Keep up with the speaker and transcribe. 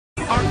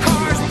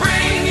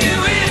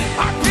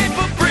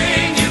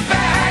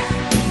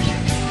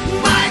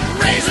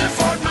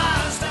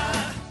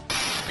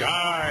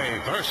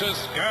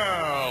versus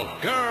girl.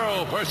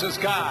 Girl versus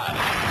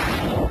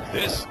guy.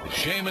 This is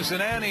Seamus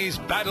and Annie's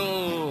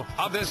Battle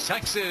of the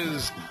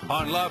Sexes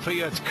on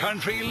Lafayette's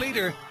country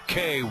leader,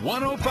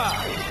 K105.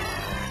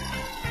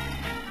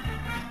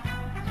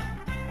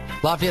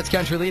 Lafayette's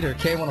country leader,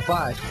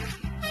 K105.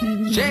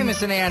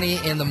 Seamus and Annie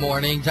in the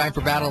morning. Time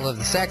for Battle of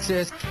the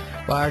Sexes.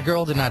 Well, our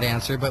girl did not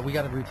answer, but we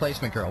got a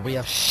replacement girl. We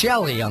have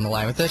Shelly on the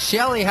line with us.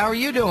 Shelly, how are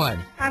you doing?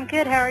 I'm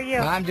good. How are you?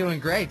 I'm doing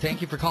great.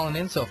 Thank you for calling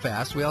in so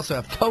fast. We also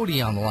have Cody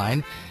on the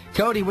line.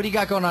 Cody, what do you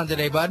got going on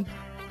today, bud?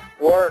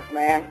 Work,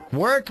 man.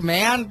 Work,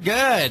 man.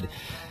 Good.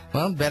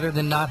 Well, better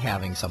than not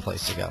having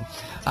someplace to go.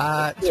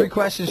 3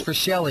 questions for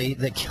Shelly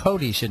that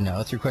Cody should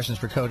know. 3 questions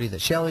for Cody that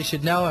Shelly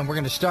should know. And we're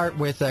going to start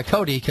with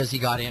Cody because he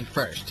got in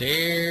first.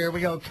 Here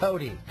we go,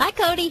 Cody. Hi,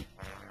 Cody.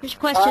 Here's your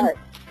question. Hi.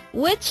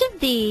 Which of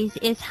these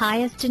is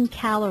highest in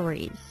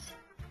calories?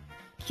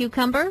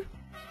 Cucumber,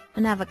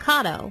 an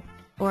avocado,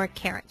 or a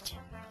carrot?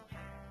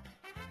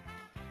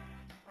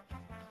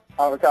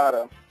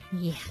 Avocado.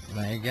 Yes.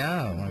 There you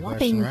go. One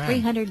Whopping question right.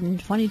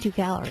 322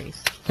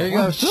 calories. Here you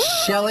go,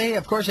 Shelly.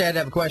 Of course, I had to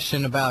have a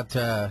question about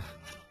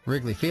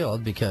Wrigley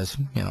Field because,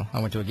 you know, I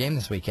went to a game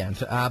this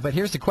weekend. But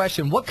here's the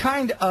question. What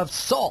kind of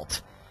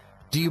salt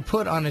do you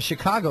put on a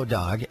Chicago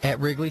dog at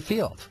Wrigley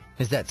Field?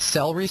 Is that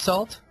celery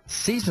salt,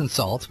 seasoned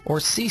salt, or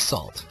sea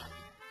salt?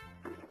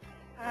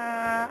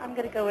 I'm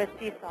going to go with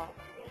sea salt.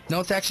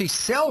 No, it's actually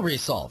celery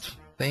salt.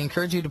 They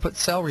encourage you to put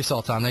celery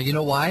salt on there. You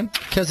know why?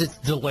 Because it's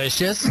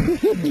delicious.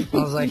 I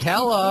was like,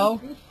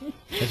 hello.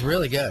 It's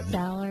really good.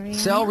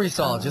 Celery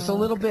salt, just a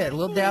little bit. A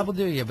little dab will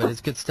do you, but it's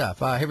good stuff.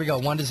 Here we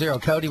go,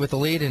 1-0. Cody with the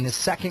lead in his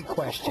second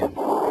question.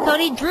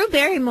 Cody, Drew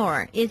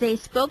Barrymore is a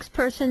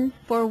spokesperson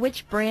for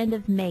which brand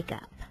of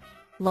makeup?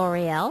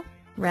 L'Oreal,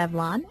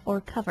 Revlon,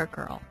 or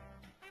CoverGirl?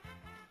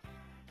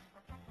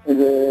 Is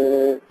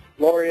it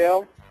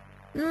L'Oreal?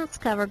 It's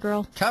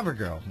CoverGirl.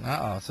 CoverGirl.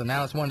 Uh-oh. So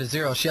now it's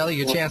 1-0. Shelly,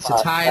 your chance to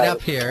tie it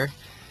up here.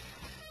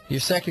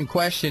 Your second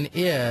question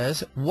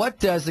is, what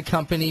does the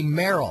company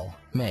Merrell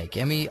make?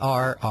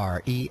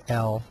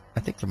 M-E-R-R-E-L. I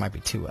think there might be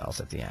 2 L's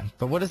at the end.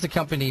 But what does the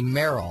company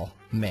Merrell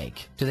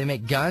make? Do they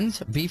make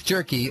guns, beef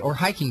jerky, or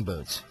hiking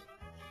boots?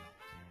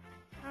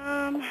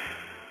 I'm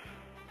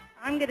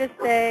going to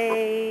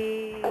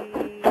say...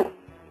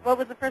 What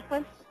was the first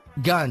one?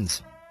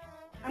 Guns.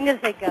 I'm going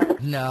to say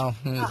guns. No,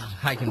 it was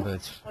hiking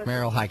boots.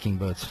 Merrell hiking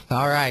boots.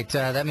 All right,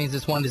 that means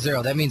it's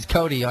 1-0. That means,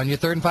 Cody, on your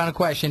third and final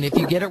question, if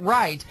you get it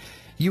right,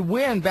 you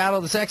win Battle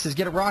of the Sexes.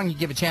 Get it wrong, you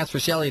give a chance for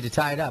Shelly to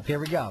tie it up. Here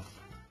we go.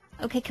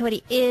 Okay,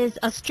 Cody, is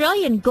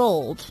Australian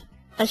Gold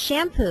a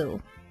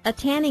shampoo, a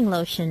tanning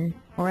lotion,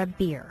 or a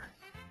beer?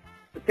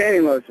 The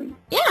tanning lotion.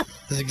 Yes.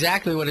 That's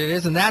exactly what it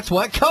is, and that's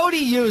what Cody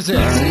uses.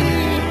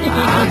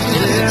 I'm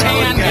just a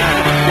tan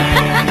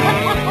guy.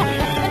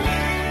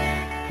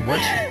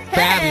 What's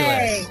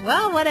fabulous. Hey,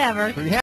 well, whatever.